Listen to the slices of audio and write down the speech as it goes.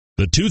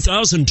The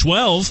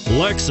 2012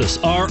 Lexus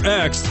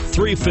RX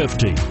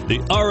 350. The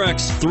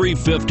RX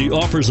 350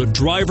 offers a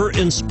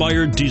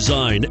driver-inspired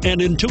design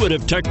and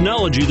intuitive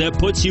technology that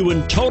puts you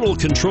in total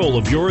control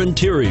of your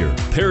interior.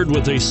 Paired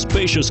with a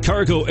spacious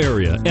cargo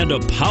area and a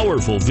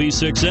powerful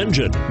V6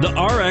 engine, the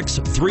RX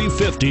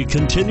 350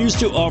 continues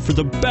to offer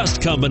the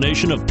best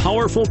combination of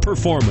powerful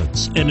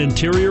performance and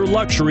interior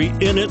luxury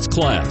in its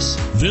class.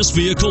 This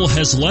vehicle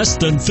has less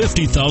than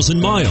 50,000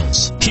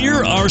 miles.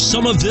 Here are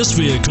some of this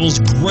vehicle's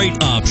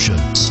great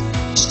options: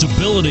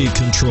 stability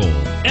control,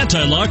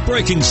 anti-lock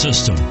braking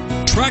system,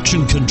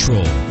 traction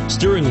control,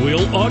 steering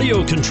wheel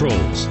audio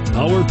controls,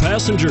 power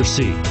passenger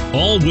seat,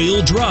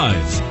 all-wheel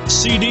drive,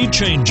 CD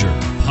changer,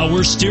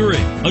 power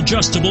steering,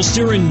 adjustable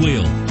steering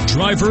wheel,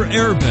 driver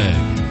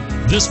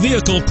airbag. This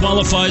vehicle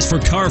qualifies for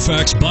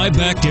Carfax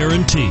buyback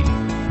guarantee.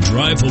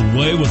 Drive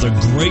away with a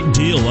great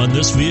deal on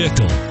this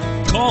vehicle.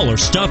 Call or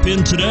stop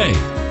in today.